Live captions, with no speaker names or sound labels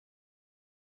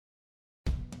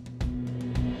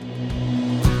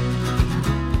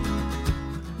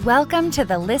Welcome to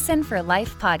the Listen for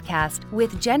Life podcast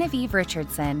with Genevieve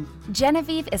Richardson.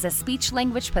 Genevieve is a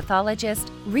speech-language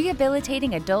pathologist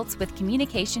rehabilitating adults with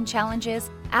communication challenges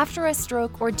after a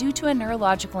stroke or due to a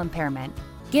neurological impairment.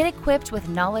 Get equipped with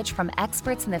knowledge from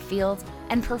experts in the field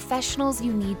and professionals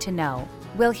you need to know.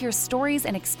 We'll hear stories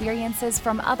and experiences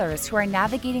from others who are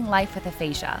navigating life with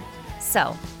aphasia.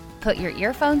 So, put your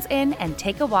earphones in and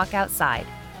take a walk outside.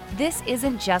 This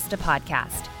isn't just a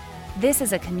podcast. This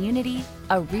is a community,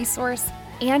 a resource,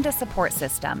 and a support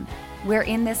system. We're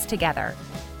in this together.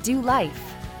 Do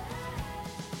life.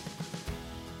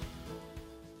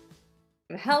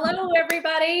 Hello,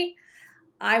 everybody.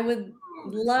 I would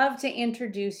love to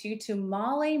introduce you to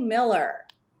Mollie Miller.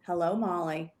 Hello,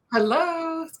 Mollie.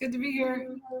 Hello, it's good to be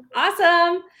here.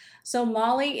 Awesome. So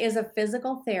Mollie is a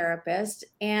physical therapist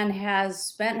and has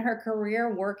spent her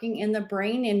career working in the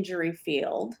brain injury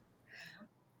field.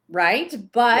 Right?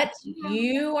 But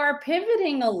you are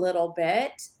pivoting a little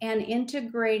bit and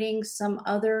integrating some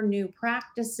other new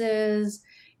practices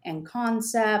and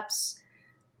concepts,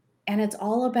 and it's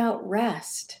all about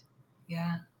rest.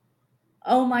 Yeah.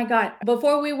 Oh my God.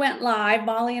 Before we went live,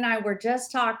 Mollie and I were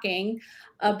just talking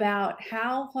about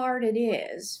how hard it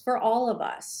is for all of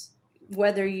us,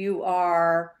 whether you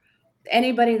are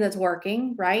anybody that's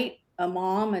working, right? A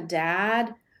mom, a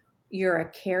dad, you're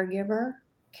a caregiver,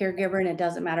 and it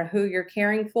doesn't matter who you're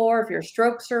caring for. If you're a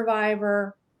stroke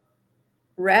survivor,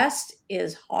 rest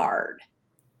is hard.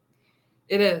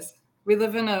 It is. We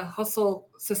live in a hustle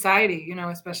society,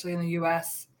 especially in the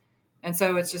US. And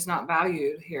so it's just not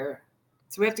valued here.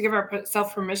 So we have to give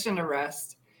ourselves permission to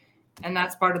rest. And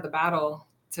that's part of the battle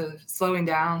to slowing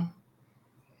down.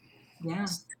 Yeah.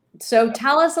 So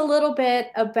tell us a little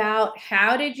bit about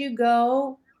how did you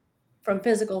go from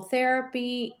physical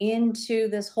therapy into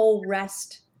this whole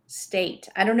rest state?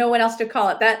 I don't know what else to call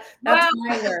it. That's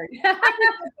my word.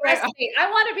 Rest state. I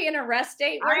want to be in a rest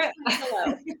state. Where's my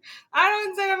pillow? I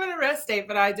don't say I'm in a rest state,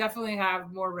 but I definitely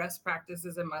have more rest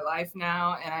practices in my life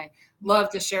now, and I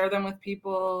love to share them with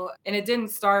people. And it didn't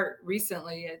start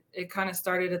recently. It kind of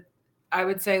started, I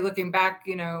would say, looking back,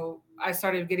 I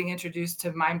started getting introduced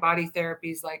to mind-body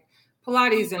therapies like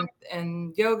Pilates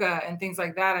and yoga and things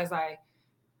like that as I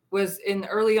was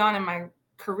early on in my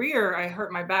career. I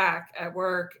hurt my back at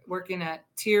work, working at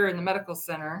TIER in the medical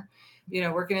center,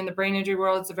 working in the brain injury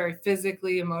world. It's a very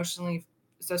physically, emotionally,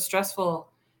 it's a stressful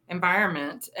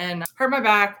environment, and hurt my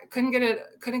back. Couldn't get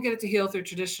it to heal through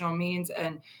traditional means.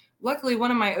 And luckily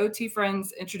one of my OT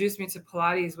friends introduced me to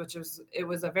Pilates, it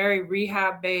was a very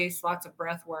rehab based, lots of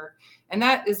breath work. And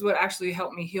that is what actually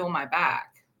helped me heal my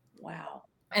back. Wow.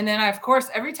 And then of course,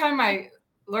 every time I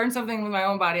learn something with my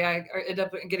own body, I end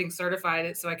up getting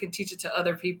certified so I can teach it to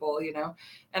other people,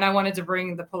 and I wanted to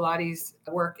bring the Pilates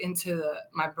work into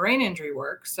my brain injury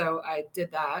work. So I did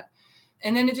that.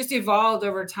 And then it just evolved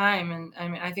over time. And I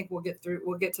mean, I think we'll get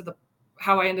to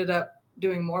how I ended up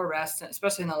doing more rest,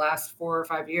 especially in the last 4 or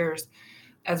 5 years.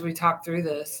 As we talk through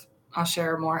this, I'll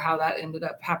share more how that ended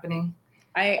up happening.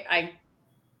 I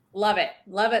love it.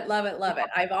 Love it. Love it. Love it.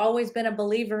 I've always been a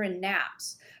believer in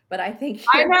naps. But I think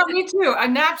I know, me too.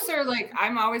 Naps are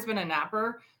I've always been a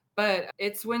napper, but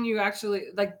it's when you actually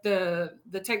the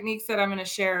techniques that I'm going to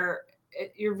share,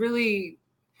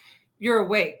 you're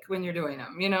awake when you're doing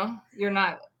them, you're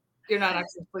not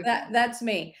actually sleeping. That's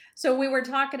me. So we were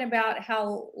talking about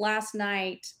how last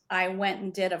night I went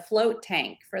and did a float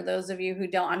tank. For those of you who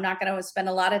don't, I'm not going to spend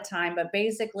a lot of time, but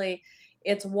basically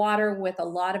it's water with a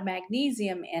lot of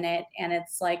magnesium in it. And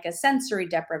it's like a sensory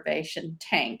deprivation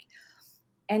tank.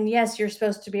 And yes, you're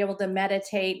supposed to be able to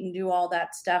meditate and do all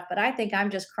that stuff, but I think I'm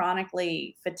just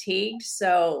chronically fatigued.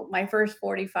 So my first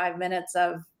 45 minutes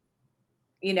of,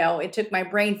 it took my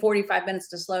brain 45 minutes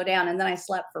to slow down, and then I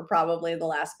slept for probably the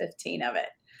last 15 of it.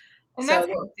 And that's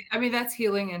healthy. I mean, that's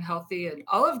healing and healthy, and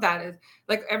all of that is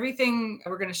everything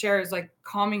we're going to share is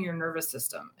calming your nervous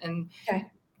system. And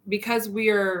because we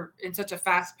are in such a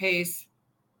fast pace,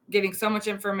 getting so much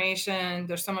information,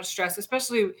 there's so much stress,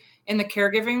 especially in the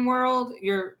caregiving world.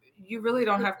 You really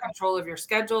don't have control of your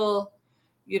schedule.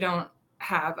 You don't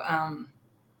have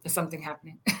is something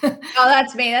happening? Oh,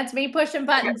 that's me pushing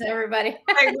buttons, everybody.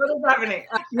 What is happening?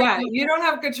 Yeah, you don't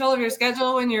have control of your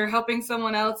schedule when you're helping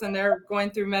someone else and they're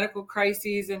going through medical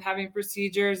crises and having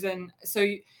procedures. And so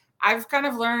I've kind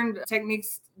of learned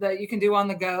techniques that you can do on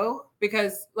the go,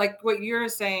 because what you're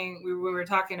saying, we were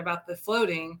talking about the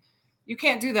floating, you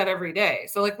can't do that every day.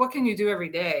 So what can you do every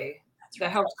day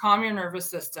that helps calm your nervous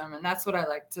system? And that's what I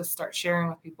like to start sharing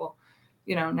with people,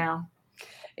 now.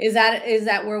 Is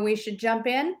that where we should jump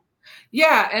in?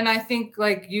 Yeah. And I think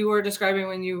like you were describing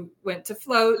when you went to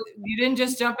float, you didn't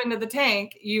just jump into the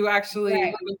tank. You actually,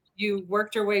 Right. you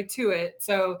worked your way to it.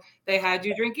 So they had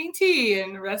you drinking tea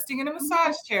and resting in a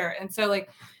massage chair. And so like,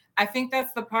 I think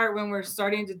that's the part when we're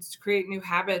starting to create new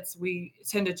habits, we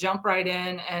tend to jump right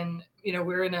in and,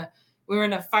 we're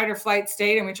in a fight or flight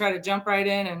state and we try to jump right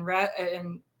in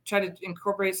and try to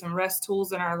incorporate some rest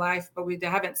tools in our life, but we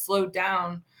haven't slowed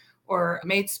down or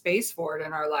made space for it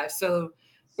in our life. So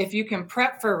if you can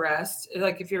prep for rest,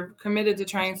 like if you're committed to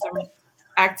trying some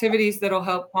activities that'll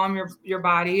help calm your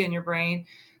body and your brain,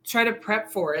 try to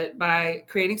prep for it by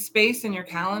creating space in your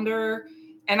calendar.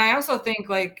 And I also think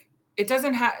like it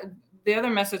doesn't have, the other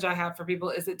message I have for people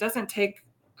is it doesn't take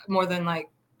more than like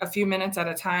a few minutes at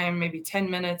a time, maybe 10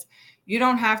 minutes. You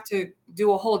don't have to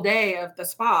do a whole day of the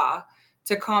spa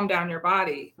to calm down your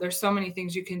body. There's so many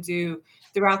things you can do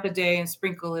throughout the day and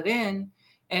sprinkle it in,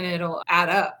 and it'll add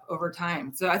up over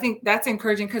time. So I think that's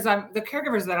encouraging because the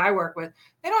caregivers that I work with,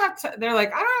 they don't have they're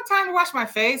like, I don't have time to wash my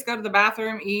face, go to the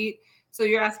bathroom, eat. So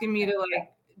you're asking me to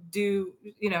like do,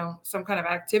 some kind of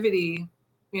activity,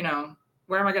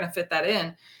 where am I going to fit that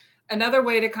in? Another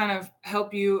way to kind of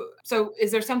help you. So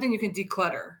is there something you can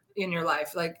declutter in your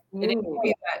life? Like it may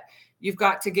be that you've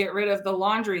got to get rid of the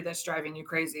laundry that's driving you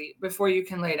crazy before you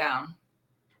can lay down.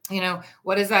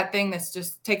 What is that thing that's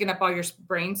just taking up all your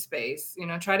brain space?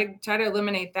 Try to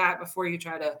eliminate that before you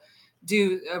try to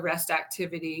do a rest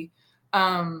activity.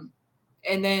 And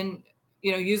then,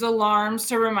 use alarms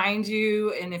to remind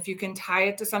you. And if you can tie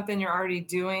it to something you're already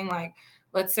doing, like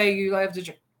let's say you love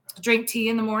to drink tea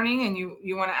in the morning and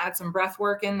you want to add some breath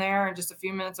work in there and just a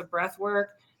few minutes of breath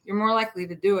work, you're more likely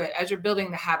to do it as you're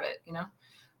building the habit.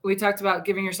 We talked about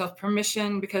giving yourself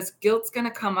permission because guilt's going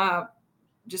to come up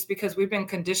just because we've been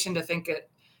conditioned to think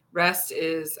rest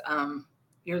is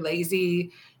you're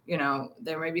lazy,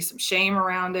 there may be some shame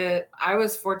around it. I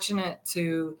was fortunate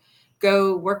to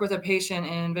go work with a patient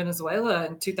in Venezuela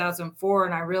in 2004.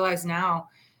 And I realize now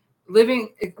living,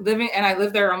 and I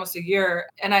lived there almost a year,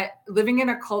 and living in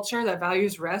a culture that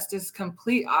values rest is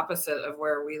complete opposite of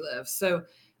where we live. So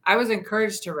I was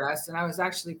encouraged to rest, and I was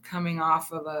actually coming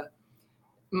off of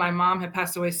my mom had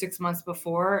passed away 6 months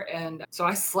before. And so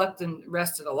I slept and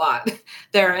rested a lot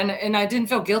there. And I didn't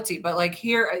feel guilty, but like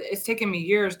here, it's taken me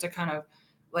years to kind of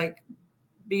like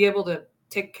be able to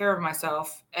take care of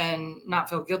myself and not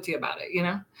feel guilty about it,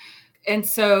 And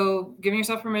so giving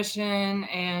yourself permission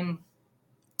and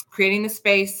creating the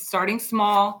space, starting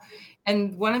small.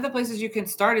 And one of the places you can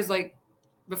start is like,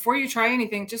 before you try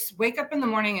anything, just wake up in the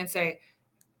morning and say,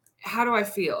 how do I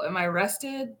feel? Am I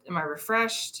rested? Am I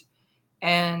refreshed?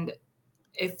 And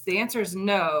if the answer is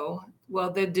no,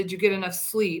 well, then did you get enough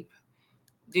sleep?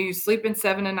 Do you sleep in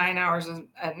 7 to 9 hours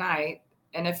at night?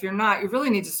 And if you're not, you really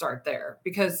need to start there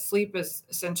because sleep is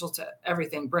essential to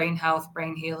everything: brain health,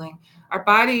 brain healing. Our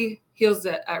body heals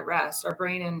at rest. Our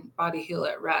brain and body heal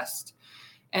at rest,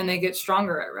 and they get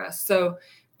stronger at rest. So,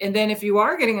 and then if you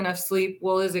are getting enough sleep,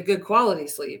 well, is it good quality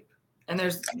sleep? And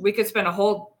we could spend a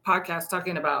whole podcast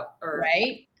talking about, or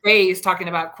Right. days talking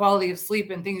about quality of sleep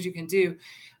and things you can do.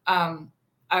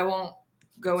 I won't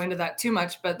go into that too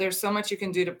much, but there's so much you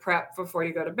can do to prep before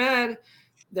you go to bed.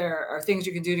 There are things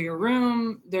you can do to your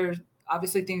room. There's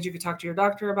obviously things you could talk to your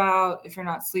doctor about if you're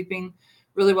not sleeping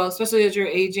really well, especially as you're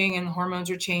aging and hormones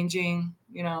are changing,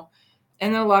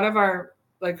 And a lot of our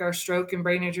stroke and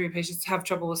brain injury patients have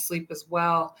trouble with sleep as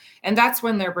well. And that's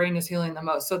when their brain is healing the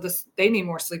most. So they need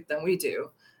more sleep than we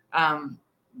do.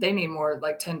 They need more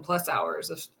like 10 plus hours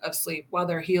of sleep while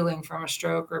they're healing from a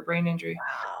stroke or a brain injury.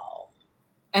 Wow.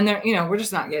 And we're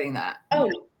just not getting that.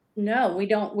 Oh, no, we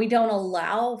don't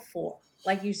allow for,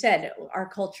 like you said, our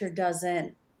culture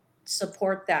doesn't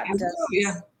support that.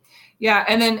 Yeah.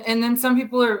 And then some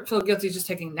people feel guilty just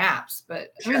taking naps, but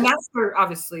I mean, naps are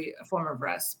obviously a form of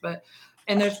rest,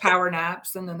 and there's power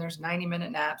naps, and then there's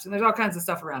 90-minute naps, and there's all kinds of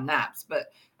stuff around naps. But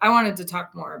I wanted to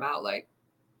talk more about like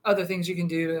other things you can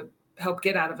do to help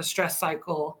get out of a stress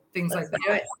cycle, things like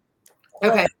that.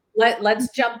 Okay. Let's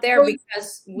jump there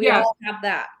because we all have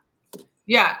that.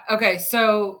 Yeah. Okay.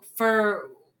 So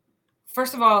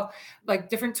first of all, like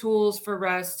different tools for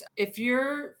rest. If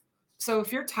you're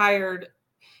tired,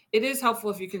 it is helpful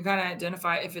if you can kind of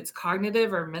identify if it's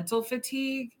cognitive or mental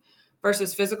fatigue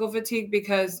versus physical fatigue,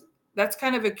 because that's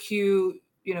kind of a cue,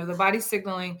 the body's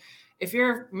signaling. If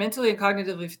you're mentally and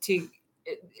cognitively fatigued,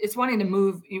 it's wanting to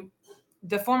move.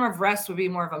 The form of rest would be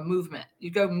more of a movement.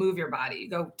 You go move your body, you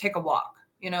go take a walk,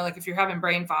 like if you're having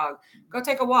brain fog, go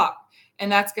take a walk.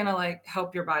 And that's going to like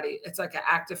help your body. It's like an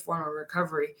active form of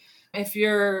recovery. If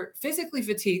you're physically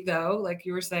fatigued though, like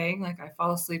you were saying, like I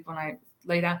fall asleep when I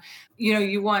lay down,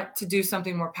 you want to do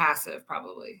something more passive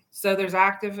probably. So there's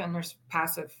active and there's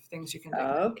passive things you can do.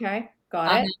 Okay.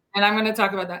 Got it. And I'm going to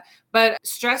talk about that. But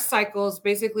stress cycles,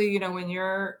 basically, when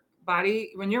your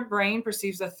brain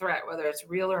perceives a threat, whether it's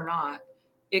real or not,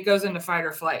 it goes into fight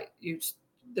or flight.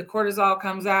 The cortisol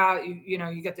comes out,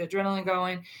 you get the adrenaline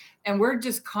going, and we're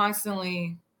just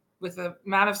constantly, with the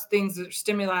amount of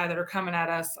stimuli that are coming at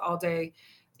us all day,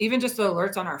 even just the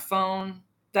alerts on our phone,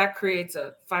 that creates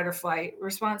a fight or flight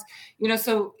response.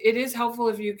 So it is helpful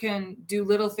if you can do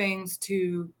little things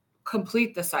to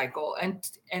complete the cycle.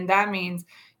 And that means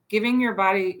giving your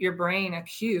brain a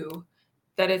cue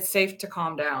that it's safe to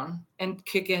calm down and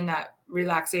kick in that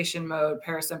relaxation mode,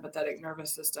 parasympathetic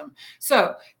nervous system.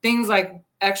 So things like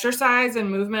exercise and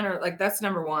movement that's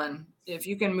number one. If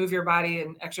you can move your body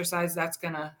and exercise, that's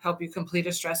going to help you complete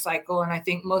a stress cycle. And I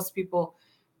think most people,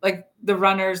 like the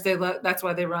runners, that's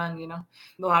why they run, a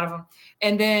lot of them.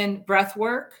 And then breath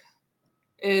work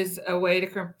is a way to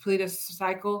complete a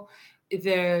cycle.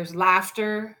 There's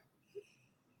laughter,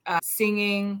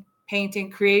 singing,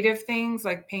 painting, creative things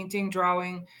like painting,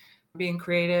 drawing, being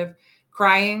creative,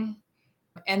 crying,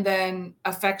 and then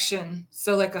affection.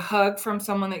 So like a hug from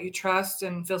someone that you trust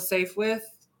and feel safe with,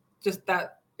 just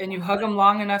that, and you hug them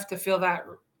long enough to feel that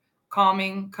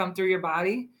calming come through your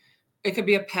body. It could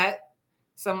be a pet,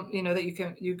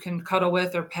 that you can cuddle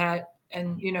with or pet.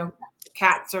 And,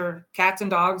 cats and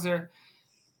dogs are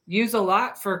used a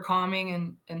lot for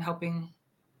calming and helping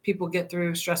people get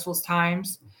through stressful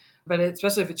times, but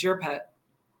especially if it's your pet.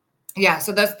 Yeah.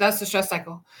 So that's the stress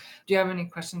cycle. Do you have any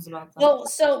questions about that? Well,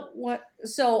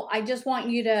 so I just want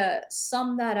you to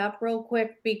sum that up real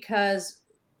quick, because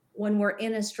when we're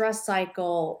in a stress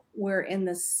cycle, we're in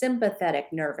the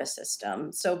sympathetic nervous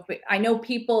system. So I know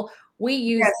we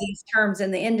use these terms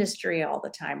in the industry all the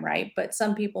time, right? But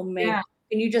some people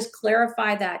can you just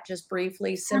clarify that just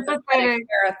briefly? Sympathetic.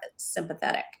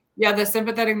 Yeah, the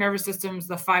sympathetic nervous system is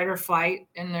the fight or flight,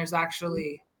 and there's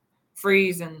actually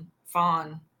freeze and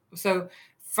fawn. So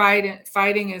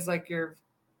fighting is like you're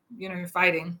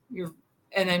fighting.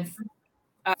 And then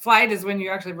flight is when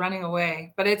you're actually running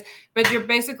away. But it's your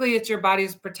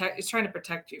body's it's trying to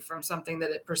protect you from something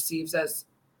that it perceives as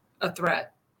a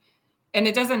threat, and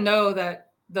it doesn't know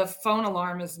that the phone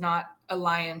alarm is not a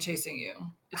lion chasing you.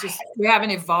 It's just we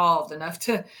haven't evolved enough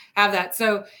to have that.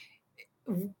 So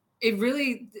it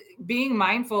really, being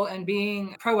mindful and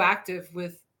being proactive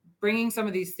with bringing some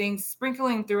of these things,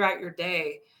 sprinkling throughout your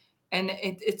day. And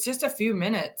it's just a few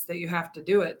minutes that you have to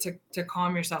do it to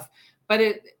calm yourself. But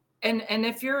and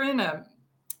if you're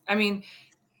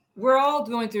we're all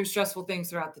going through stressful things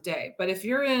throughout the day. But if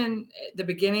you're in the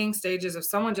beginning stages of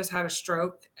someone just had a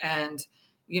stroke and,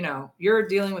 you're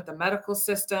dealing with the medical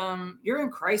system, you're in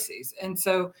crises. And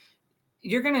so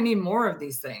you're going to need more of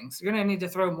these things. You're going to need to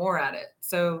throw more at it.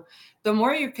 So the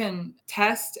more you can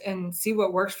test and see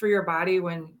what works for your body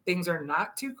when things are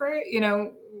not too great,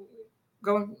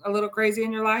 going a little crazy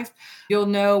in your life, you'll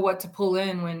know what to pull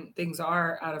in when things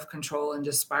are out of control and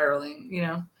just spiraling,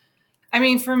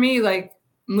 for me, like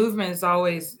movement is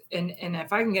always, and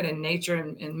if I can get in nature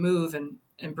and move and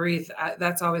breathe,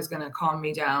 that's always going to calm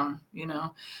me down.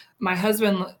 My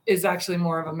husband is actually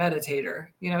more of a meditator.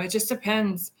 It just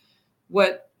depends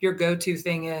what your go-to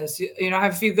thing is. I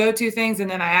have a few go-to things, and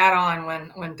then I add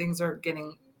on when things are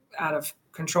getting out of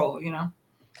control,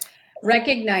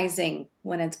 Recognizing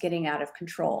when it's getting out of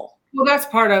control. Well, that's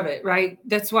part of it, right?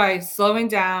 That's why slowing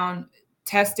down,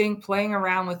 testing, playing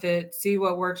around with it, see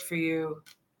what works for you.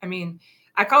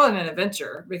 I call it an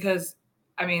adventure because,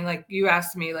 like you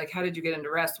asked me, like, how did you get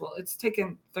into rest? Well, it's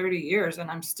taken 30 years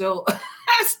and I'm still,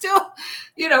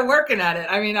 working at it.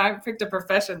 I picked a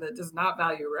profession that does not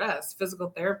value rest. Physical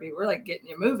therapy, we're like getting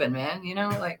you moving, man,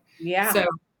 Yeah. So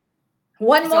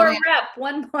one more rep,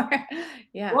 one more.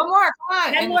 Yeah. One more.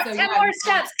 Come on. 10 more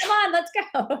steps. Come on, let's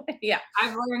go. Yeah.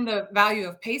 I've learned the value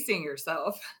of pacing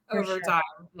yourself over time.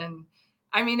 And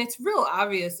it's real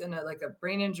obvious in a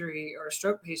brain injury or a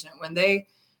stroke patient when they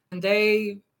have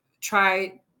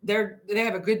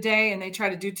a good day and they try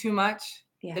to do too much.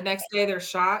 Yeah. The next day they're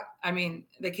shot.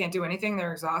 They can't do anything.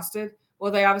 They're exhausted.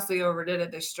 Well, they obviously overdid it.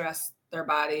 They stressed their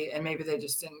body and maybe they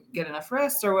just didn't get enough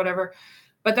rest or whatever.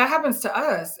 But that happens to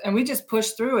us and we just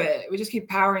push through it. We just keep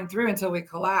powering through until we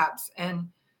collapse. And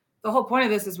the whole point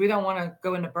of this is we don't want to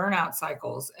go into burnout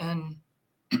cycles. And,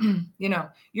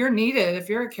 you're needed. If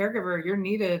you're a caregiver, you're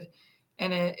needed.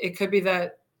 And it could be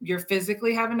that you're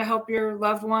physically having to help your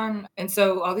loved one. And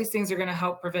so all these things are going to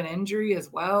help prevent injury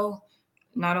as well.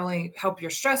 Not only help your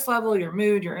stress level, your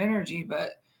mood, your energy,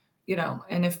 but,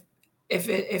 and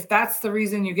if that's the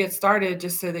reason you get started,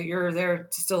 just so that you're there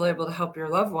to still able to help your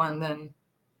loved one, then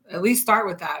at least start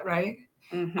with that, right?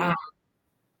 Mm-hmm.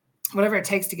 Whatever it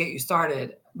takes to get you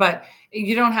started. But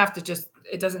you don't have to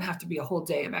it doesn't have to be a whole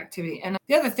day of activity. And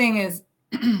the other thing is,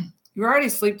 you're already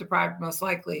sleep deprived, most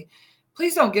likely.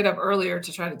 Please don't get up earlier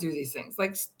to try to do these things.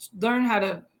 Like, learn how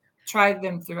to try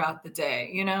them throughout the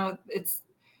day.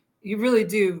 You really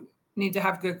do need to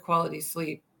have good quality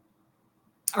sleep,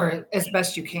 or as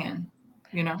best you can,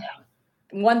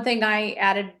 One thing I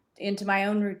added into my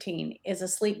own routine is a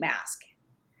sleep mask.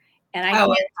 And I Oh,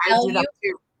 can't I tell do that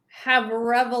you too. how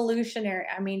revolutionary.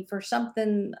 I mean, for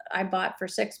something I bought for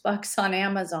 $6 on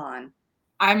Amazon,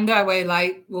 I'm that way.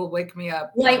 Light will wake me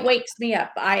up. light wakes me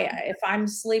up. If I'm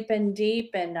sleeping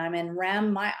deep and I'm in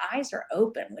REM, my eyes are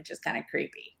open, which is kind of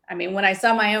creepy. I mean, when I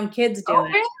saw my own kids doing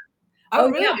Okay. it, Oh,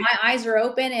 yeah, really? my eyes are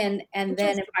open, and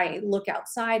then if I look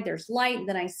outside, there's light, and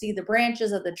then I see the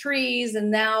branches of the trees, and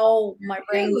now my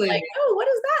brain's Really? like, "Oh, what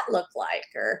does that look like?"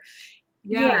 Or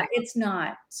yeah, Yeah. it's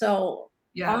not. So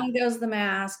Yeah. on goes the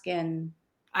mask, and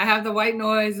I have the white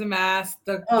noise, the mask,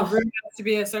 the oh, room has to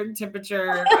be a certain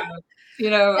temperature.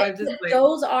 I just but like,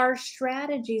 those are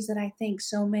strategies that I think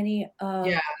so many of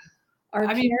yeah. our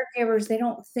I mean, caregivers, they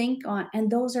don't think on, and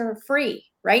those are free,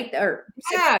 right? Or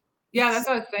yeah. Yeah, that's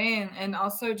what I was saying. And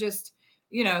also just,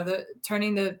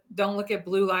 don't look at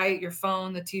blue light, your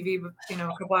phone, the TV, a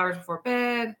couple hours before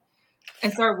bed,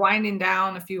 and start winding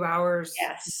down a few hours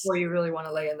yes, before you really want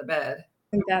to lay in the bed.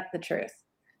 that's the truth.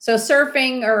 So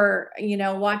surfing or,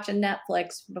 watching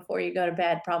Netflix before you go to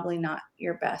bed, probably not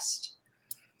your best.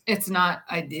 It's not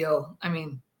ideal. I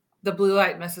mean, the blue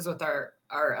light messes with our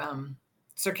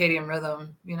circadian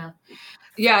rhythm,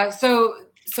 Yeah. So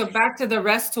back to the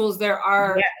rest tools, there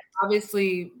are Yeah.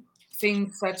 obviously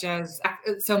things such as,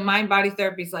 so mind body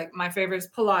therapy is like my favorite is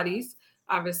Pilates,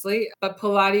 obviously, but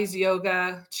Pilates,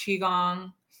 yoga,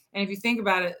 Qigong. And if you think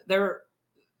about it,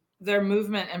 their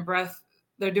movement and breath,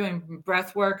 they're doing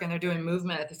breath work and they're doing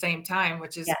movement at the same time,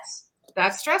 which is Yes.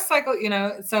 that stress cycle,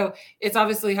 so it's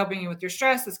obviously helping you with your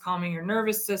stress, it's calming your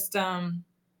nervous system.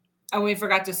 And we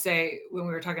forgot to say, when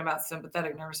we were talking about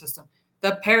sympathetic nervous system,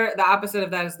 the opposite of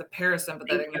that is the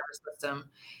parasympathetic nervous system.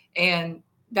 And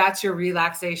that's your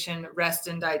relaxation, rest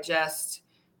and digest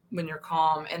when you're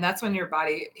calm. And that's when your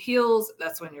body heals.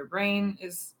 That's when your brain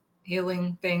is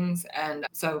healing things. And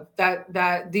so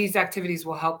that these activities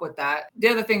will help with that. The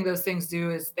other thing those things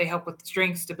do is they help with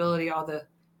strength, stability, all the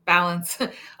balance,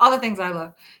 all the things I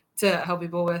love to help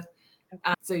people with.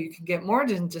 So you can get more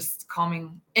than just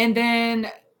calming. And then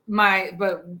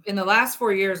but in the last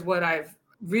 4 years, what I've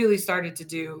really started to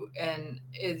do, and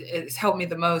it's helped me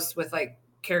the most with like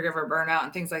caregiver burnout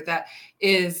and things like that,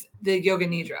 is the yoga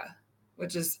nidra,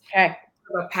 which is Okay.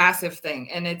 a passive thing.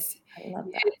 And I love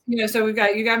that. so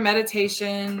you got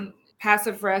meditation,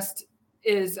 passive rest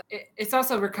it's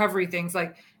also recovery things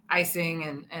like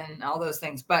icing and all those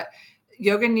things. But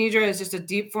yoga nidra is just a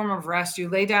deep form of rest. You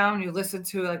lay down, you listen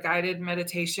to a guided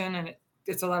meditation, and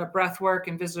it's a lot of breath work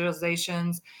and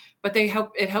visualizations, but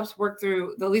it helps work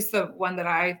through, at least the one that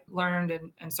I learned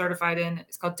and certified in,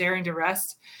 it's called Daring to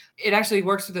Rest. It actually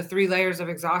works through the 3 layers of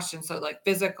exhaustion. So like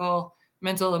physical,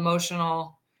 mental,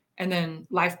 emotional, and then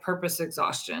life purpose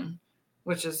exhaustion,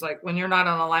 which is like when you're not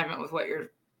on alignment with what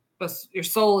your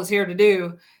soul is here to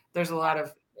do. There's a lot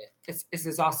of, it's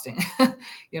exhausting,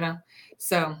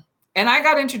 So, and I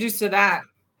got introduced to that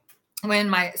when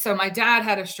my dad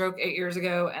had a stroke 8 years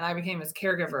ago, and I became his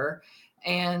caregiver.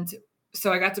 And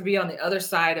so I got to be on the other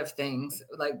side of things,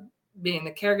 like being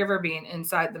the caregiver, being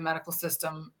inside the medical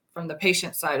system from the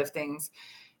patient side of things.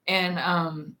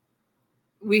 And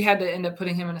we had to end up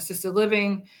putting him in assisted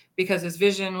living because his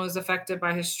vision was affected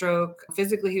by his stroke.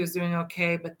 Physically, he was doing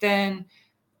okay. But then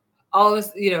all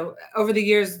this, over the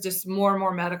years, just more and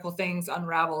more medical things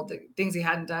unraveled, the things he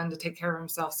hadn't done to take care of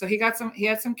himself. So he had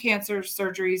some cancer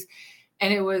surgeries,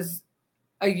 and it was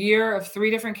a year of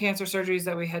 3 different cancer surgeries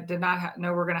that we did not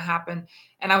know were going to happen.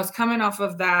 And I was coming off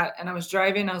of that, and I was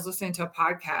driving, I was listening to a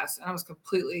podcast, and I was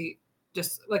completely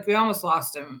just like, we almost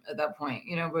lost him at that point,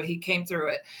 but he came through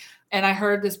it. And I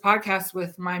heard this podcast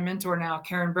with my mentor now,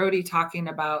 Karen Brody, talking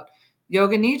about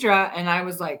yoga nidra. And I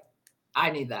was like,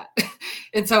 I need that.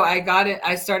 And so I got it.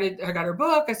 I got her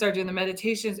book. I started doing the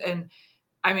meditations. And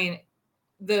I mean,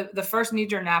 the first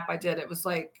nidra nap I did, it was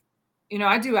like,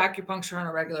 I do acupuncture on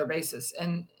a regular basis,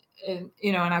 and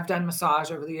I've done massage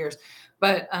over the years,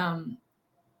 but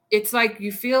it's like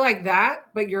you feel like that,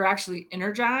 but you're actually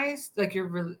energized, like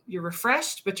you're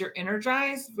refreshed, but you're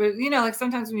energized. But like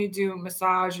sometimes when you do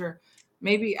massage, or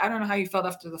maybe, I don't know how you felt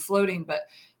after the floating, but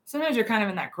sometimes you're kind of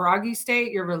in that groggy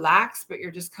state. You're relaxed, but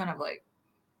you're just kind of like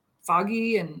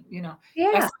foggy and,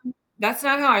 Yeah. that's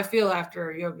not how I feel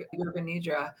after yoga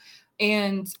nidra.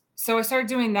 And so I started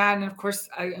doing that. And of course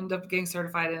I ended up getting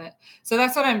certified in it. So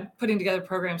that's what I'm putting together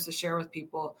programs to share with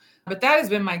people. But that has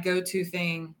been my go-to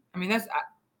thing. I mean, it's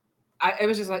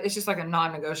just like a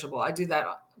non-negotiable. I do that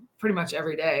pretty much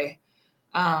every day.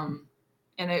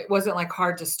 And it wasn't like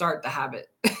hard to start the habit.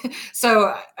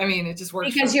 So, I mean, it just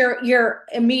works. Because you're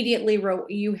immediately,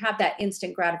 you have that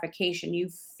instant gratification. You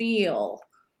feel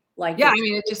like, yeah, I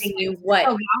mean, it what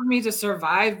allowed me to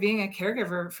survive being a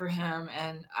caregiver for him.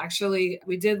 And actually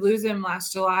we did lose him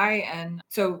last July. And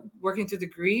so working through the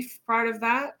grief part of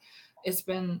that, it's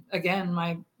been, again,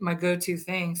 my go-to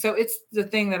thing. So it's the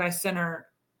thing that I center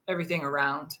everything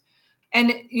around.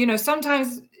 And,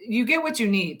 sometimes you get what you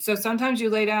need. So sometimes you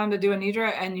lay down to do a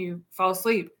nidra and you fall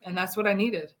asleep, and that's what I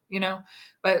needed,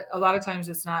 but a lot of times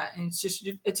it's not. And it's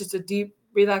just a deep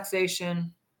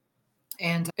relaxation.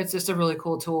 And it's just a really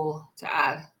cool tool to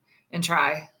add and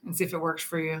try and see if it works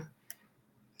for you.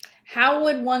 How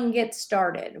would one get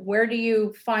started? Where do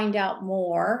you find out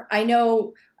more? I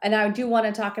know, and I do want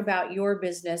to talk about your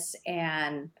business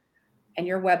and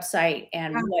your website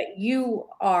and what you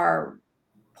are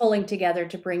pulling together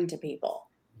to bring to people.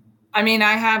 I mean,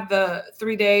 I have the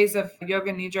 3 days of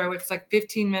yoga nidra. It's like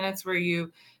 15 minutes where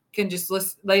you can just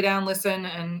lay down, listen,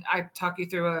 and I talk you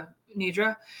through a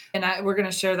nidra. And we're going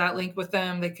to share that link with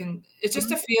them. It's just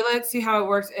to feel it, see how it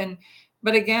works.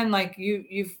 But again, like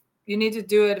you need to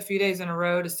do it a few days in a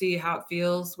row to see how it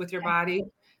feels with your body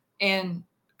and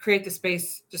create the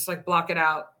space, just like block it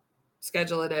out,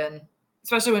 schedule it in,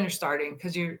 especially when you're starting,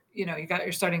 because you're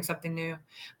starting something new.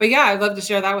 But yeah, I'd love to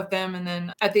share that with them. And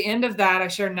then at the end of that, I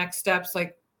share next steps,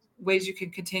 like ways you can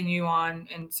continue on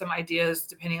and some ideas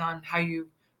depending on how you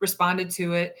responded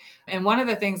to it. And one of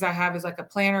the things I have is like a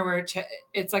planner where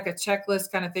it's like a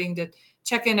checklist kind of thing to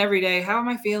check in every day. How am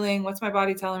I feeling? What's my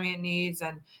body telling me it needs?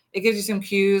 And it gives you some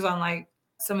cues on like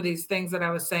some of these things that I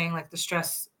was saying, like the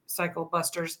stress cycle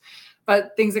busters,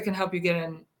 but things that can help you get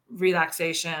in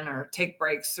relaxation or take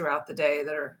breaks throughout the day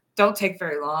that don't take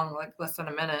very long, like less than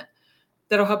a minute,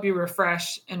 that'll help you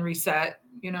refresh and reset,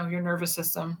 your nervous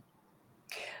system.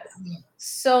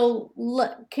 So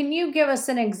can you give us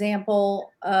an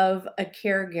example of a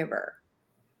caregiver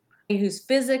who's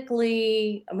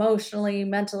physically, emotionally,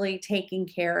 mentally taking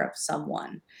care of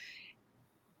someone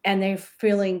and they're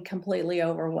feeling completely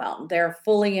overwhelmed? They're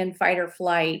fully in fight or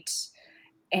flight.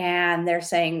 And they're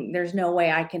saying, there's no way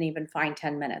I can even find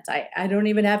 10 minutes. I don't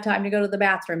even have time to go to the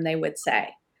bathroom, they would say.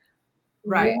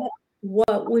 Right.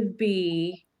 What would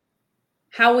be,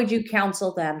 how would you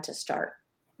counsel them to start?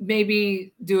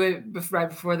 Maybe do it right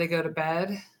before they go to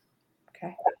bed.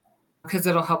 Okay. Because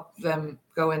it'll help them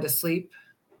go into sleep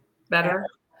better.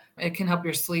 Yeah. It can help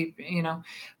your sleep,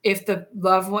 if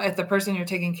the person you're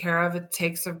taking care of, it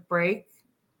takes a break,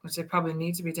 which they probably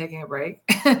need to be taking a break.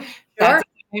 That's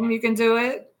you can do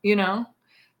it,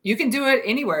 you can do it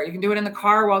anywhere. You can do it in the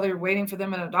car while they're waiting for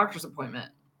them at a doctor's appointment.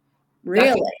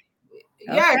 Really?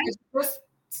 Yeah. Just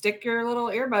stick your little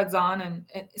earbuds on.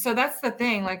 And so that's the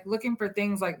thing, like looking for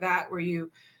things like that where you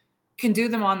can do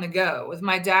them on the go. With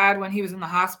my dad, when he was in the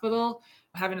hospital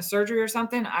having a surgery or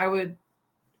something, I would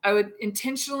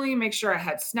intentionally make sure I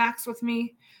had snacks with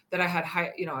me, that I had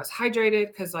I was hydrated,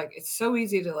 because like it's so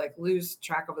easy to like lose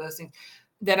track of those things,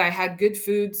 that I had good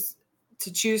foods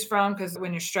to choose from, because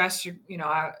when you're stressed,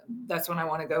 that's when I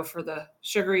want to go for the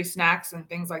sugary snacks and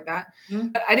things like that. Mm-hmm.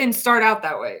 But I didn't start out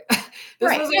that way.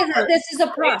 This is a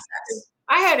process.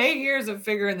 I had 8 years of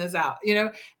figuring this out,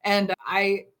 and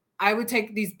I would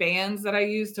take these bands that I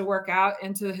use to work out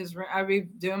into his room. I'd be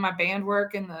doing my band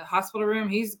work in the hospital room.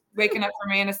 He's waking up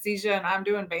from anesthesia and I'm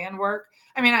doing band work.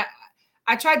 I mean,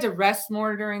 I tried to rest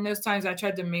more during those times. I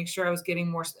tried to make sure I was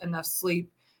getting enough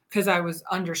sleep, because I was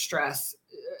under stress,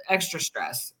 extra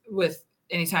stress with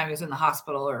anytime he was in the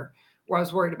hospital or where I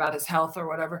was worried about his health or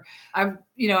whatever. I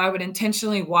would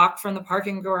intentionally walk from the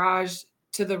parking garage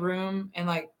to the room and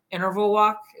like interval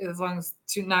walk, as long as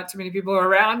not too many people are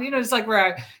around, just like where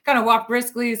I kind of walk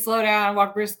briskly, slow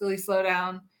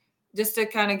down, just to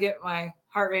kind of get my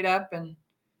heart rate up and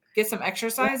get some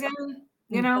exercise in,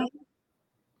 Mm-hmm.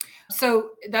 So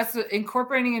that's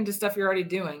incorporating into stuff you're already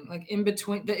doing, like in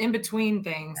between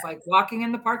things, like walking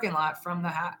in the parking lot from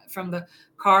the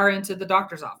car into the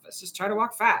doctor's office. Just try to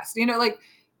walk fast, like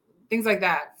things like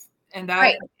that. And that,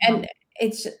 right. And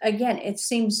it's, again, it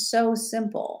seems so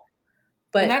simple,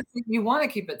 but you want to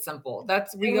keep it simple.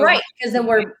 That's right, because then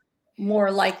we're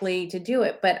more likely to do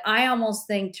it. But I almost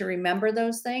think to remember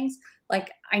those things,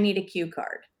 like I need a cue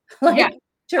card, like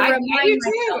to remind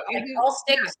myself. I'll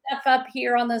stick stuff up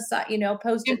here on the side,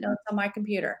 Post-it notes on my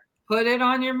computer. put it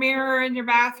on your mirror in your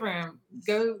bathroom,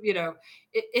 go,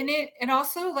 and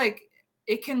also like,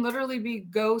 it can literally be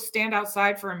go stand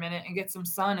outside for a minute and get some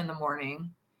sun in the morning,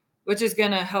 which is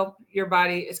going to help your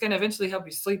body. It's going to eventually help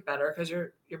you sleep better because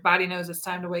your body knows it's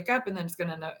time to wake up, and then it's going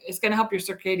to help your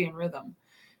circadian rhythm,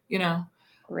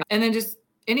 Great. And then just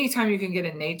anytime you can get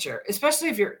in nature, especially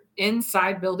if you're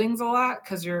inside buildings a lot,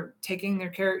 because you're taking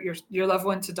your loved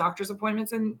one to doctor's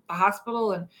appointments in the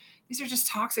hospital, and these are just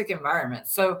toxic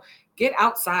environments. So get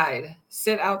outside,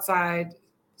 sit outside,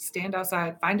 stand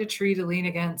outside, find a tree to lean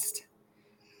against.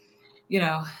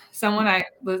 Someone I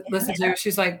listened to,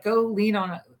 she's like, go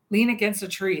lean against a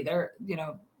tree there,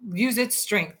 use its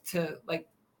strength to like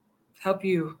help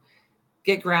you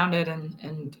get grounded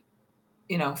and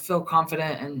feel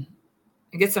confident and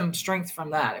get some strength from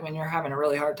that when you're having a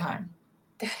really hard time.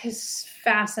 That is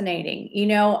fascinating.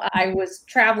 I was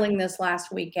traveling this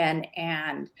last weekend,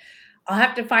 and I'll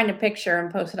have to find a picture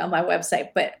and post it on my website,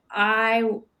 but I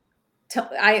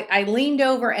leaned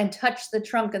over and touched the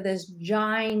trunk of this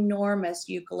ginormous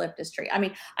eucalyptus tree. I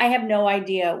mean, I have no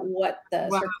idea what the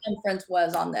circumference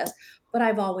was on this, but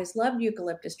I've always loved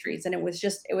eucalyptus trees. And it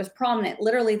was prominent.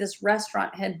 Literally, this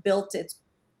restaurant had built its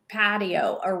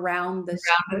patio around this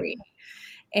tree.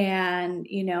 And,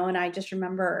 and I just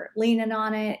remember leaning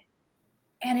on it,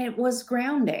 and it was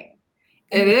grounding.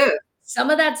 It is. Some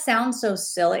of that sounds so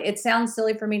silly. It sounds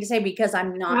silly for me to say because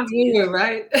I'm not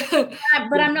right.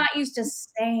 But I'm not used to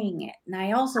saying it. And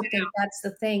I also think that's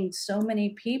the thing. So many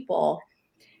people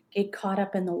get caught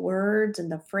up in the words and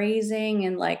the phrasing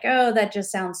and like, oh, that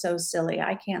just sounds so silly.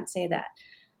 I can't say that.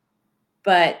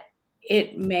 But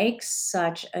it makes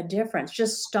such a difference.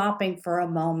 Just stopping for a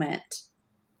moment.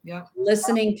 Yeah.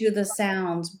 Listening to the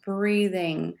sounds,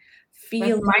 breathing,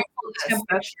 feeling mindfulness.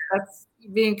 That's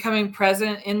becoming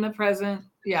present in the present.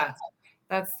 Yeah.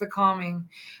 That's the calming.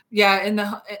 Yeah. And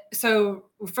so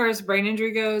far as brain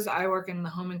injury goes, I work in the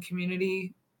home and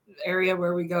community area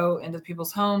where we go into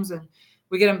people's homes and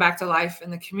we get them back to life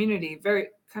in the community. Very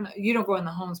kind of, you don't go in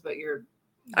the homes, but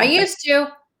I used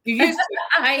to. You used to.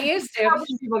 I used to.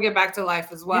 Helping people get back to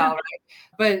life as well. Yeah. Right?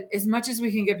 But as much as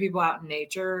we can get people out in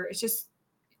nature, it's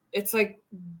like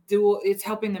it's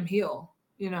helping them heal,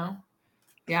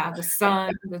 Yeah. The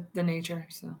sun, the nature.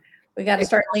 So we got to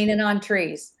start leaning on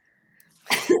trees.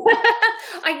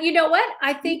 You know what?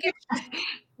 I think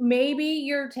maybe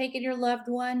you're taking your loved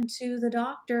one to the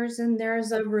doctors and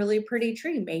there's a really pretty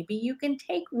tree. Maybe you can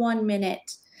take 1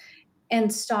 minute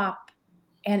and stop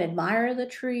and admire the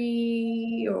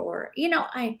tree, or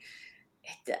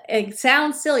it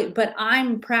sounds silly, but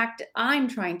I'm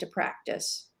trying to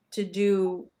practice to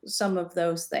do some of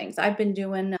those things.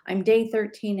 I'm day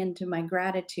 13 into my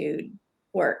gratitude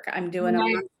work. I'm doing a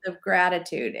month of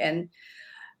gratitude, and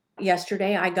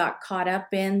yesterday I got caught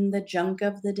up in the junk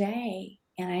of the day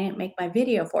and I didn't make my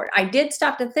video for it. I did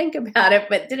stop to think about it,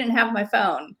 but didn't have my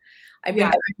phone.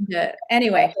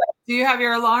 Anyway. Do you have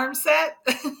your alarm set?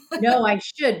 No, I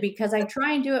should, because I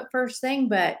try and do it first thing,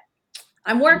 but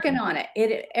I'm working on it.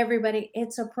 Everybody,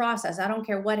 it's a process. I don't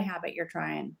care what habit you're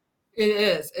trying. It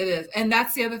is. And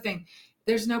that's the other thing.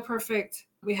 There's no perfect.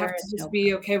 We have to just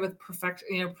be okay with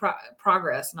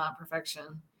progress, not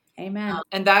perfection. Amen.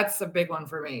 And that's a big one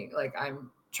for me. Like,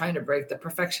 I'm trying to break the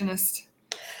perfectionist.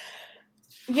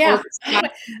 Yeah.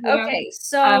 Okay.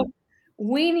 So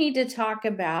we need to talk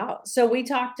about, we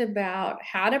talked about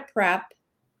how to prep,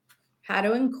 how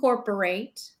to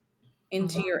incorporate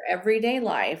into your everyday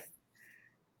life.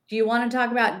 Do you want to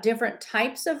talk about different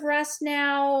types of rest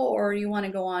now, or you want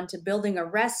to go on to building a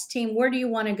rest team? Where do you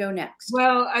want to go next?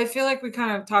 Well, I feel like we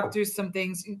kind of talked through some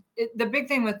things. The big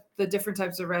thing with the different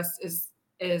types of rest is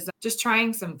just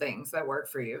trying some things that work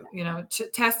for you,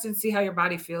 test and see how your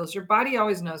body feels. Your body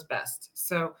always knows best.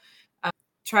 So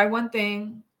try one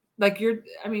thing, like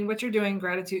what you're doing,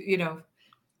 gratitude,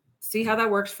 see how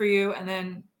that works for you. And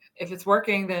then if it's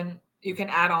working, then you can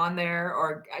add on there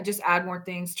or just add more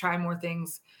things, try more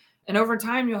things. And over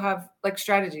time, you'll have like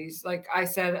strategies. Like I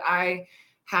said, I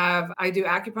do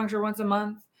acupuncture once a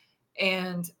month,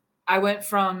 and I went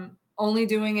from only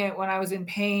doing it when I was in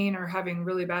pain or having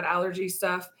really bad allergy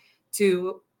stuff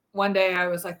to one day I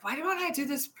was like, why don't I do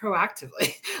this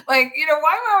proactively? Why am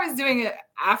I always doing it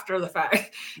after the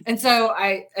fact? And so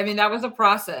I mean, that was a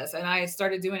process, and I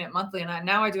started doing it monthly, and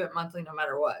now I do it monthly, no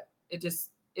matter what. It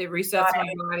resets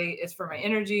my body. It's for my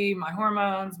energy, my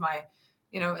hormones,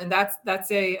 and that's that's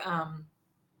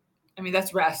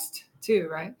rest too.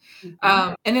 Right.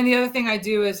 Mm-hmm. And then the other thing I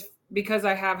do is, because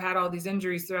I have had all these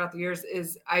injuries throughout the years,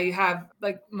 is I have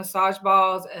like massage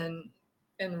balls and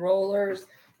rollers.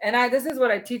 And this is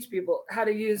what I teach people, how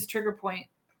to use trigger point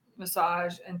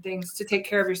massage and things to take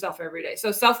care of yourself every day.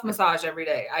 So self-massage every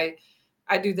day.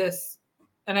 I do this,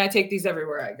 and I take these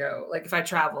everywhere I go, like if I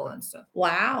travel and stuff.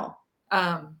 Wow.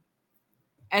 And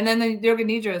then the yoga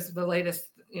nidra is the latest,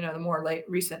 the more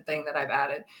recent thing that I've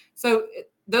added. So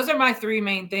those are my three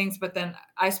main things, but then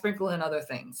I sprinkle in other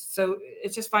things. So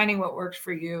it's just finding what works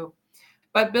for you.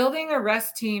 But building a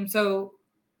rest team. So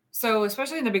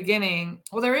especially in the beginning,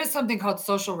 well, there is something called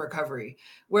social recovery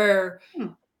where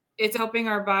it's helping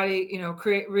our body,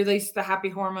 release the happy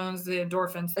hormones, the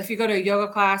endorphins. If you go to a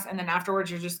yoga class and then afterwards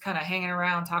you're just kind of hanging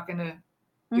around talking to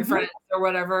your friends or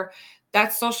whatever,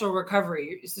 that's social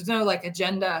recovery. There's no like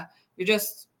agenda. You're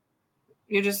just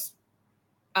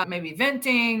maybe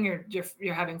venting.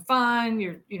 You're having fun.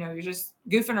 You're just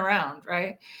goofing around,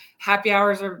 right? Happy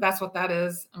hours that's what that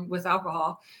is with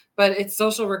alcohol. But it's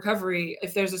social recovery.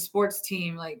 If there's a sports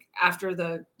team, like after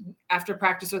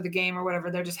practice or the game or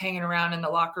whatever, they're just hanging around in the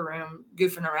locker room,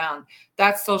 goofing around.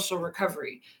 That's social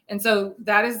recovery. And so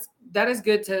that is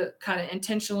good to kind of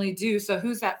intentionally do. So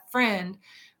who's that friend,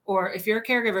 or if you're a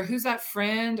caregiver, who's that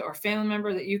friend or family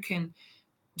member that you can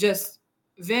just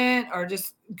vent or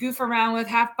just goof around with,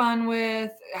 have fun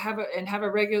with, have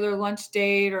a regular lunch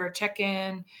date or a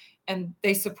check-in, and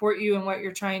they support you in what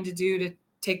you're trying to do to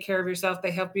take care of yourself.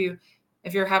 They help you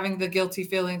if you're having the guilty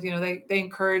feelings, they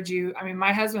encourage you. I mean,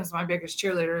 my husband's my biggest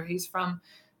cheerleader. He's from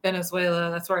Venezuela.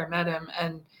 That's where I met him.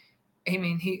 And I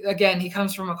mean, he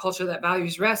comes from a culture that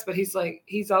values rest, but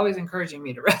he's always encouraging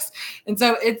me to rest. And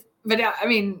so I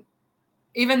mean,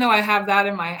 even though I have that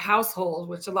in my household,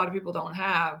 which a lot of people don't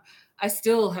have, I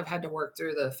still have had to work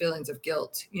through the feelings of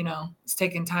guilt. It's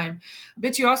taken time.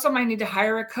 But you also might need to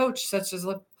hire a coach, such as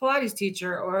a Pilates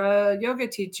teacher or a yoga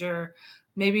teacher.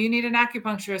 Maybe you need an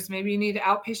acupuncturist. Maybe you need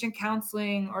outpatient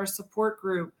counseling or a support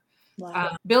group.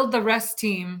 Wow. Build the rest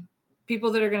team,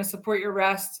 people that are going to support your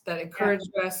rest, that encourage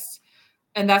rest.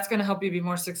 And that's going to help you be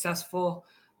more successful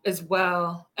as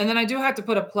well. And then I do have to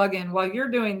put a plug in while you're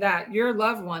doing that. Your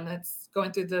loved one that's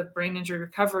going through the brain injury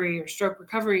recovery or stroke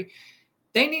recovery,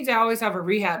 they need to always have a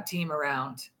rehab team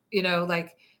around,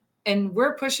 and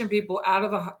we're pushing people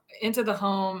into the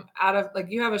home,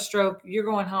 you have a stroke, you're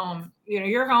going home,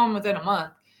 you're home within a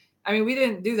month. I mean, we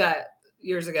didn't do that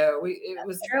years ago. It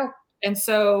was true. And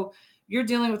so you're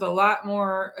dealing with a lot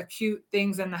more acute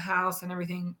things in the house and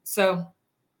everything. So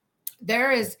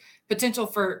there is potential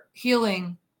for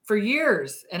healing for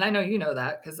years. And I know you know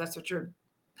that because that's what you're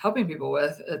helping people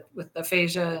with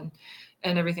aphasia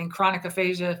and everything, chronic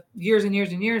aphasia, years and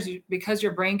years and years, because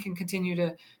your brain can continue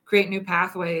to create new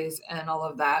pathways and all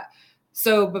of that.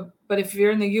 So, but if you're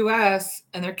in the US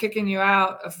and they're kicking you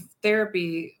out of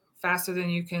therapy faster than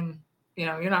you can,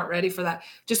 you're not ready for that.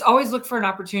 Just always look for an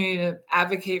opportunity to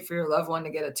advocate for your loved one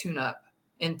to get a tune-up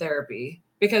in therapy,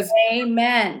 because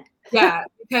amen. Yeah,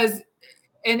 because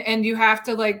and you have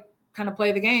to kind of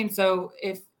play the game. So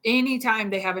if anytime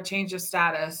they have a change of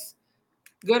status,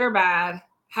 good or bad,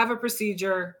 have a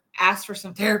procedure, ask for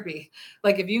some therapy.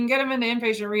 If you can get them into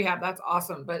inpatient rehab, that's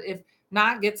awesome. But if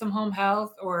not, get some home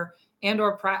health or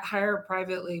hire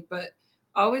privately. But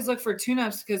always look for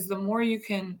tune-ups, because the more you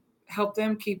can help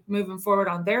them keep moving forward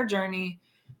on their journey,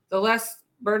 the less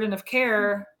burden of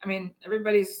care. I mean,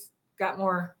 everybody's got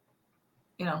more,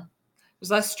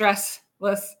 there's less stress,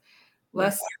 less,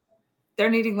 they're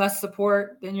needing less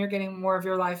support, then you're getting more of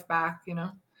your life back,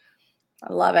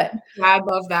 I love it. Dad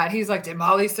loved that. He's like, did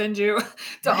Mollie send you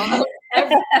to all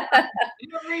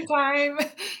every time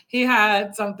he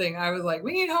had something? I was like,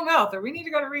 we need home health or we need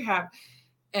to go to rehab.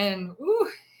 And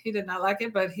he did not like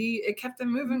it, but it kept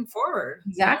him moving forward.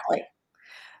 Exactly.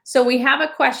 So we have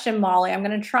a question, Mollie. I'm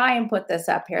going to try and put this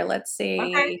up here. Let's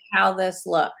see how this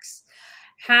looks.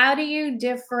 How do you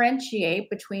differentiate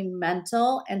between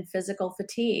mental and physical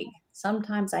fatigue?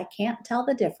 Sometimes I can't tell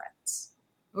the difference.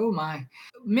 Oh my.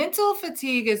 Mental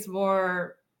fatigue is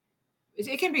more,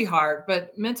 it can be hard,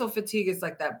 but mental fatigue is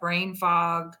like that brain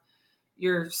fog,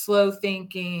 you're slow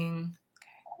thinking,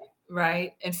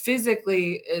 right? And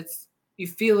physically you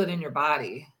feel it in your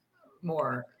body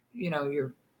more,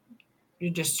 you're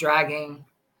just dragging.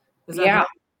 Does that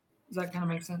kind of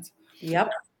make sense?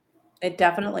 Yep, it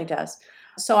definitely does.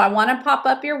 So I want to pop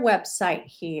up your website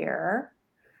here.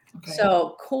 Okay.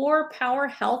 So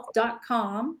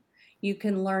corepowerhealth.com. You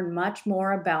can learn much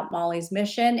more about Mollie's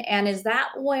mission. And is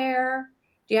that where,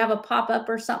 do you have a pop-up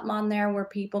or something on there where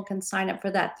people can sign up for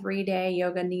that 3-day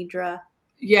yoga nidra?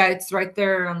 Yeah, it's right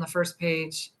there on the first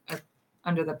page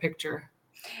under the picture.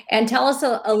 And tell us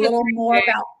a little more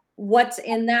about what's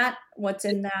in that. What's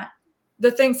in that?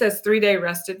 The thing says 3-day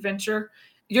rest adventure.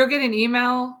 You'll get an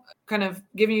email kind of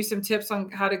giving you some tips on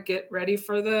how to get ready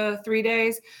for the 3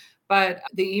 days. but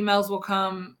the emails will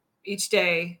come each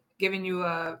day giving you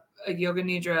a yoga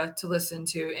nidra to listen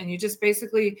to. And you just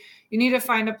basically, you need to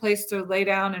find a place to lay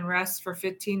down and rest for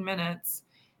 15 minutes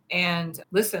and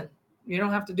listen. You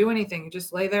don't have to do anything. You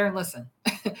just lay there and listen.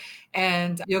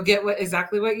 And you'll get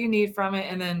exactly what you need from it.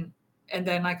 And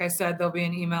then, like I said, there'll be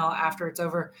an email after it's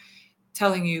over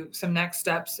telling you some next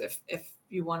steps if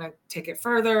you want to take it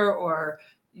further, or,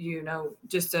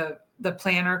 just the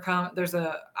planner there's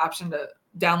an option to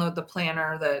download the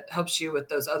planner that helps you with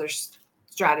those other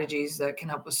strategies that can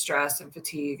help with stress and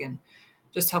fatigue and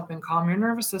just helping calm your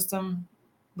nervous system.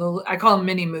 I call them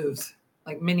mini moves,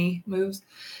 like mini moves.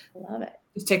 Love it.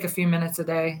 Just take a few minutes a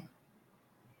day.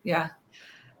 Yeah.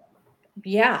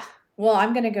 Yeah. Well,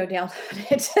 I'm going to go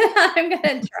download it. I'm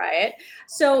going to try it.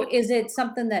 So is it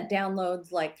something that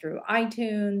downloads like through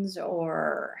iTunes,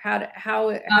 or how does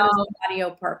the audio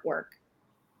part work?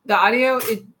 The audio,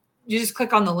 you just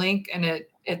click on the link and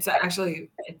it's actually,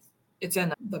 it's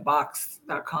in the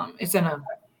box.com. It's in I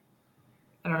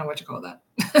don't know what you call that.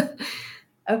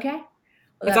 Okay.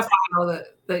 Well, it's a file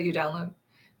that you download.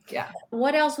 Yeah.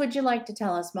 What else would you like to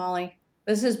tell us, Mollie?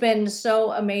 This has been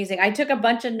so amazing. I took a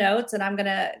bunch of notes, and I'm going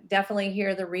to definitely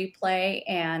hear the replay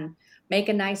and make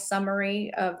a nice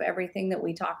summary of everything that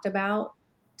we talked about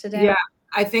today. Yeah.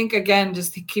 I think, again,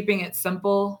 just keeping it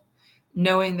simple,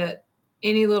 knowing that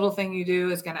any little thing you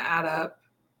do is going to add up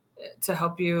to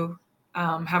help you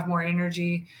have more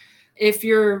energy. If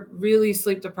you're really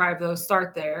sleep deprived, though,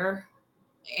 start there.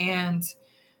 And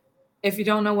if you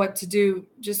don't know what to do,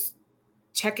 just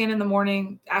check in the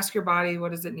morning, ask your body,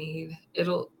 what does it need?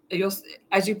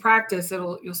 As you practice,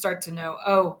 you'll start to know,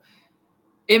 oh,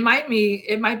 it might be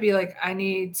like, I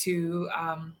need to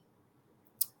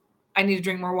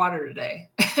drink more water today.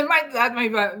 That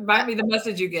might be the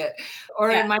message you get.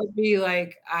 Or It might be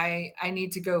like, I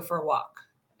need to go for a walk.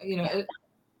 Your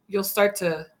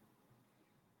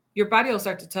body will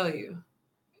start to tell you.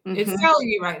 Mm-hmm. It's telling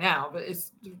you right now, but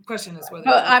the question is whether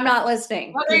I'm not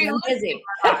listening. What are you busy?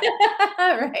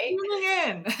 Right.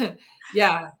 In.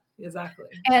 Yeah, exactly.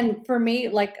 And for me,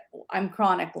 like, I'm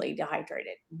chronically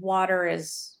dehydrated. Water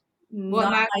is not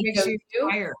that my makes go-to. you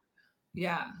tired.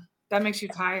 Yeah, that makes you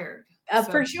tired.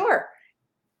 For sure.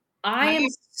 I am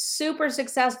super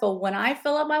successful when I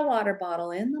fill up my water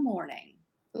bottle in the morning,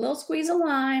 a little squeeze of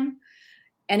lime.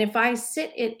 And if I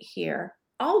sit it here,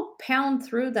 I'll pound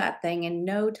through that thing in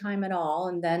no time at all.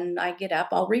 And then I get up,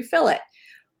 I'll refill it.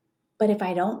 But if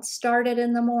I don't start it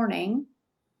in the morning,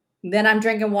 then I'm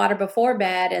drinking water before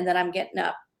bed, and then I'm getting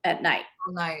up at night.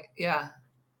 All night. Yeah.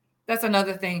 That's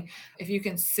another thing. If you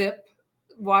can sip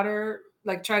water,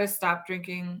 like, try to stop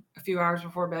drinking a few hours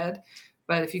before bed.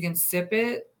 But if you can sip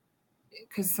it,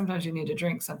 because sometimes you need to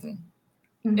drink something,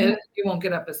 you won't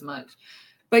get up as much.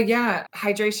 But yeah,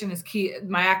 hydration is key.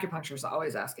 My acupuncturist is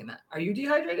always asking that. Are you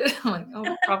dehydrated? I'm like,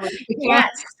 oh, probably. Yes.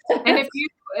 And if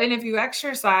you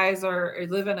exercise or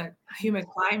live in a humid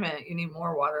climate, you need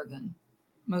more water than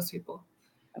most people.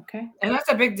 Okay. And that's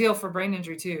a big deal for brain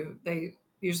injury too. They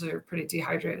usually are pretty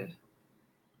dehydrated.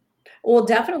 Well,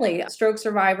 definitely stroke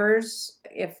survivors,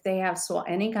 if they have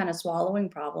any kind of swallowing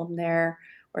problem there,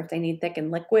 or if they need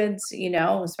thickened liquids,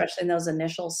 especially in those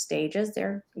initial stages,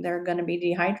 they're going to be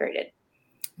dehydrated.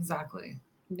 Exactly.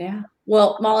 Yeah.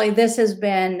 Well, Mollie, this has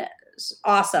been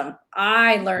awesome.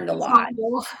 I learned a lot.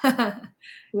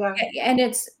 Yeah.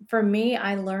 And for me,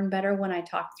 I learn better when I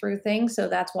talk through things. So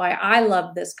that's why I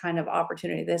love this kind of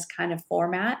opportunity, this kind of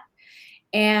format.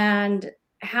 And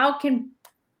how can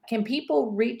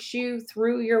people reach you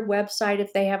through your website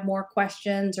if they have more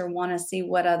questions or want to see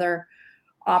what other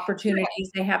opportunities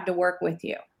they have to work with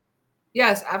you?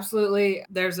 Yes, absolutely.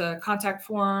 There's a contact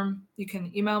form. You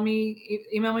can email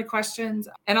me questions.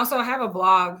 And also I have a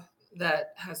blog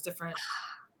that has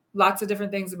lots of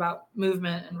different things about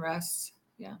movement and rest.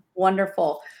 Yeah.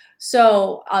 Wonderful.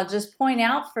 So I'll just point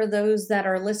out for those that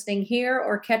are listening here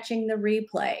or catching the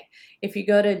replay, if you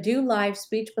go to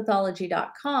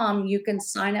dolivespeechpathology.com, you can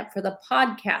sign up for the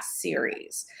podcast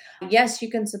series. Yes,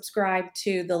 you can subscribe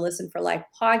to the Listen for Life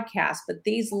podcast, but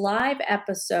these live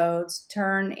episodes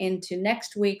turn into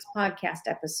next week's podcast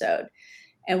episode.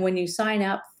 And when you sign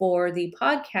up for the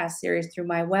podcast series through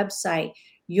my website,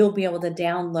 you'll be able to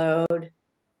download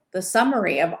the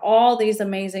summary of all these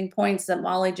amazing points that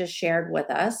Mollie just shared with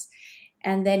us.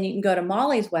 And then you can go to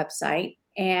Mollie's website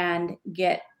and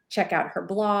check out her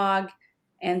blog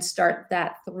and start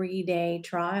that 3-day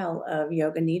trial of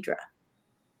Yoga Nidra.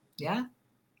 Yeah.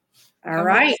 All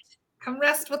right. Come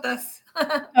rest with us.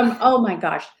 Oh my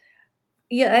gosh.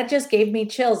 Yeah, that just gave me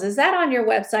chills. Is that on your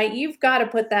website? You've got to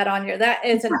put that on that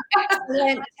is an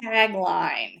excellent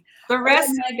tagline. The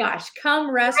rest, Oh my gosh, come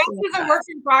rest rest with is a us. work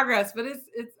in progress, but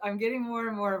it's I'm getting more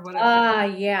and more of what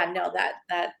Yeah, no,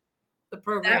 that the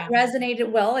program.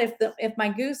 resonated well. If my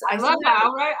goose, I I love still that. have it.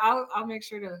 All right, I'll make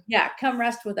sure to. Yeah, come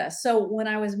rest with us. So when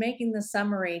I was making the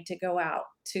summary to go out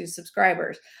to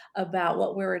subscribers about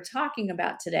what we were talking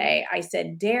about today, I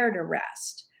said dare to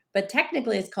rest, but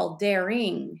technically it's called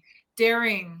daring.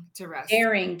 Daring to rest.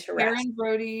 Daring to rest. Karen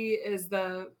Brody is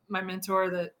my mentor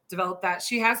that developed that.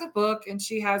 She has a book and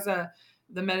she has the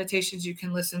meditations you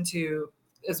can listen to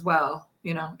as well.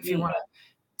 You know, if you want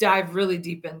to dive really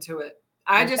deep into it.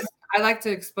 I like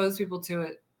to expose people to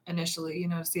it initially, you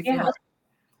know, see if you like it.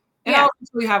 And I'll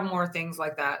actually have more things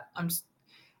like that.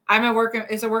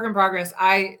 It's a work in progress.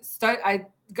 I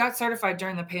got certified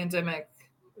during the pandemic,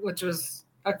 which was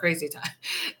a crazy time.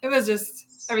 It was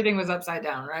just, everything was upside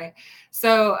down. Right.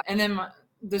 So, and then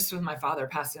this was my father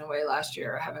passing away last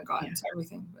year. I haven't gotten to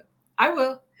everything, but I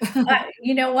will.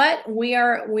 You know what? We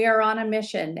are on a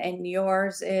mission, and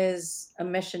yours is a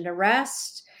mission to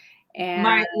rest.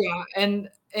 And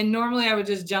and normally I would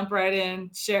just jump right in,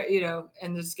 share, you know,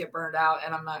 and just get burned out.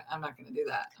 And I'm not going to do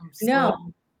that. I'm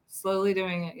slowly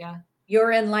doing it. Yeah.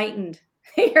 You're enlightened.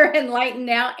 You're enlightened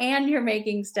now, and you're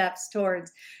making steps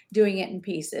towards doing it in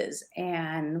pieces.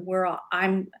 And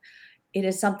it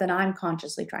is something I'm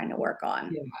consciously trying to work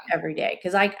on every day.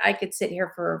 Cause I could sit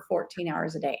here for 14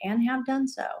 hours a day and have done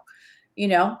so, you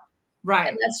know, right.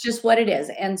 And that's just what it is.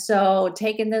 And so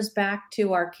taking this back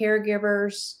to our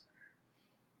caregivers,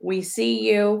 we see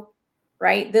you,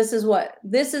 right? This is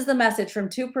the message from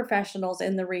two professionals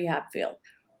in the rehab field.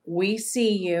 We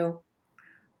see you.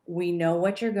 We know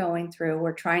what you're going through.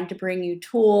 We're trying to bring you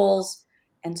tools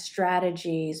and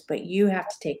strategies, but you have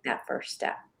to take that first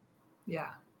step. Yeah.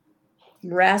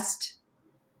 Rest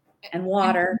and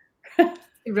water.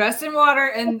 Rest and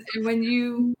water. And when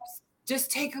you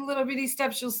just take a little bitty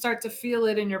steps, you'll start to feel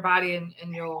it in your body, and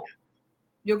you'll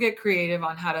get creative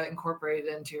on how to incorporate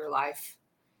it into your life.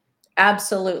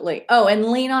 Absolutely. Oh, and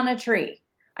lean on a tree.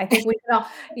 I think we can all,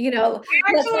 you know,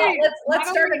 let's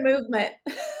start a movement.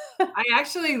 I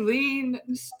actually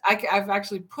I've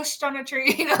actually pushed on a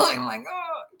tree, you know, I'm like,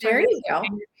 oh, there you go.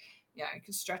 Yeah, I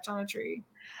can stretch on a tree.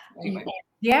 Anyway.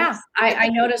 Yeah, I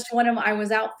noticed I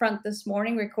was out front this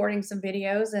morning recording some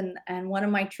videos, and one of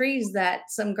my trees that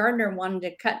some gardener wanted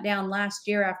to cut down last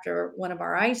year after one of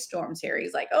our ice storms here.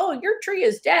 He's like, "Oh, your tree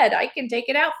is dead. I can take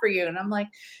it out for you." And I'm like,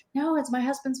 "No, it's my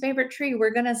husband's favorite tree.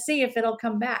 We're going to see if it'll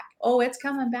come back." Oh, it's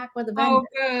coming back with a vengeance.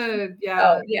 Oh, good. Yeah.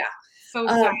 Oh, yeah. So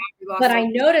sad. But I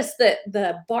noticed that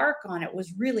the bark on it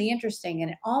was really interesting,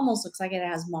 and it almost looks like it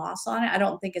has moss on it. I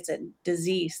don't think it's a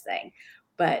disease thing,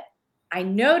 but I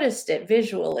noticed it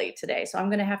visually today. So I'm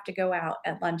going to have to go out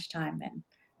at lunchtime and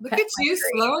look at you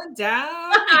slowing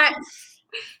down.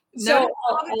 So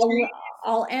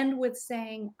I'll end with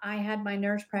saying I had my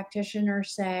nurse practitioner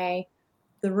say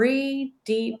 3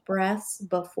 deep breaths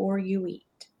before you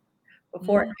eat,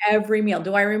 before every meal.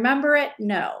 Do I remember it?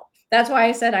 No. That's why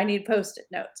I said I need Post-it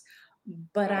notes.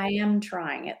 But I am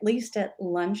trying, at least at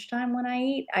lunchtime when I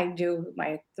eat, I do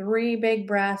my 3 big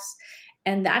breaths,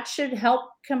 and that should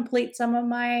help complete some of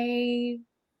my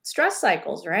stress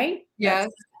cycles, right? Yes.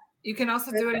 You can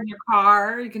also do it in your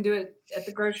car. You can do it at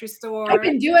the grocery store. I've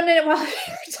been doing it while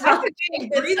you're talking.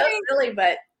 It's so silly,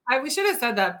 but we should have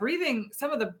said that. Breathing,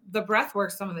 some of the breath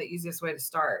work, some of the easiest way to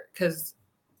start, because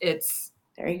it's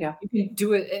there you go. You can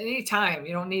do it at any time.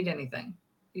 You don't need anything.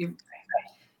 It's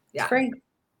free.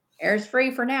 Air's free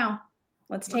for now.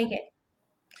 Let's take it.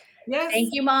 Yes. Thank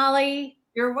you, Mollie.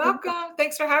 You're welcome.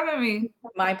 Thanks for having me.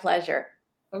 My pleasure.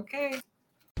 Okay.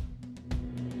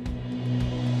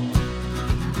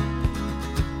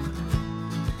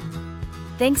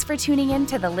 Thanks for tuning in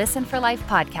to the Listen for Life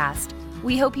podcast.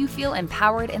 We hope you feel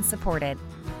empowered and supported.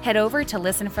 Head over to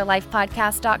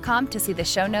listenforlifepodcast.com to see the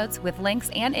show notes with links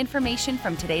and information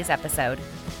from today's episode.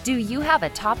 Do you have a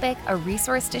topic, a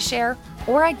resource to share,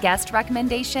 or a guest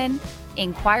recommendation?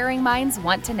 Inquiring minds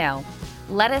want to know.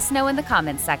 Let us know in the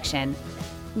comments section.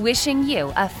 Wishing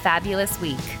you a fabulous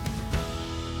week.